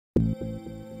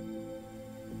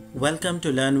Welcome to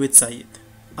Learn with Syed.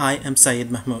 I am Syed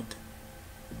Mahmood.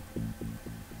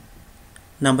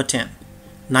 Number 10.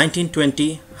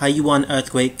 1920 Haiyuan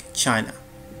earthquake, China.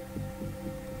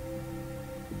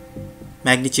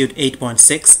 Magnitude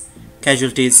 8.6,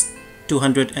 casualties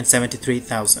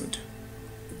 273,000.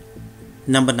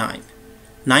 Number 9.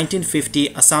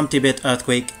 1950 Assam Tibet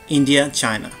earthquake, India,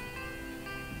 China.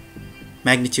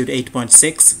 Magnitude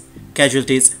 8.6,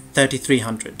 casualties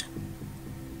 3,300.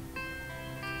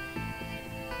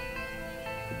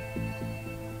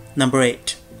 Number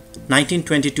 8.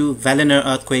 1922 Vallenar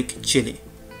earthquake, Chile.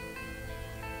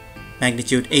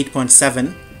 Magnitude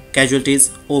 8.7,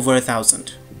 casualties over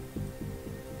 1,000.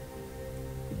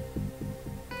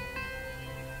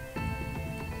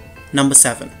 Number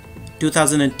 7.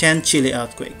 2010 Chile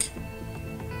earthquake.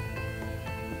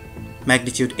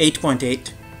 Magnitude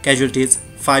 8.8, casualties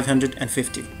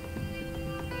 550.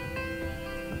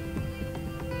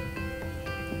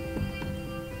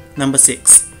 Number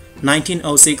 6.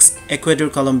 1906 Ecuador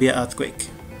Colombia earthquake.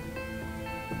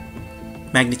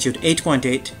 Magnitude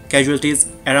 8.8, casualties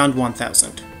around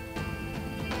 1,000.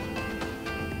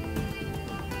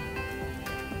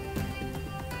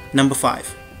 Number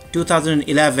 5.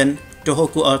 2011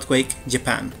 Tohoku earthquake,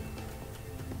 Japan.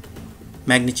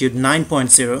 Magnitude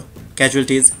 9.0,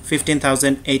 casualties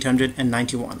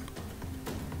 15,891.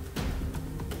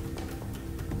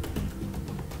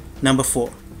 Number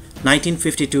 4.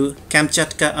 1952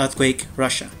 Kamchatka earthquake,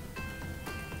 Russia.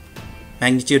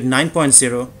 Magnitude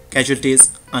 9.0,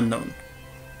 casualties unknown.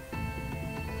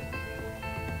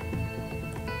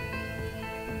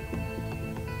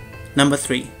 Number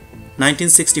 3.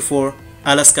 1964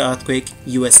 Alaska earthquake,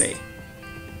 USA.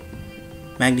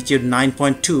 Magnitude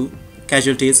 9.2,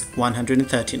 casualties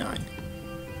 139.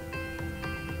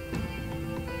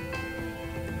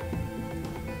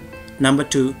 Number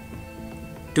 2.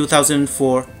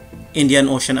 2004 Indian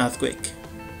Ocean earthquake.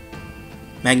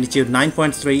 Magnitude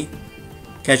 9.3,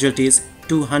 casualties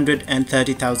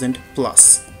 230,000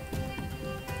 plus.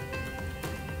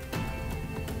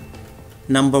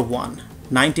 Number 1.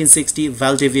 1960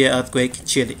 Valdivia earthquake,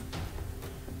 Chile.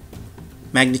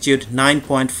 Magnitude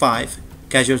 9.5,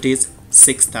 casualties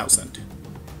 6,000.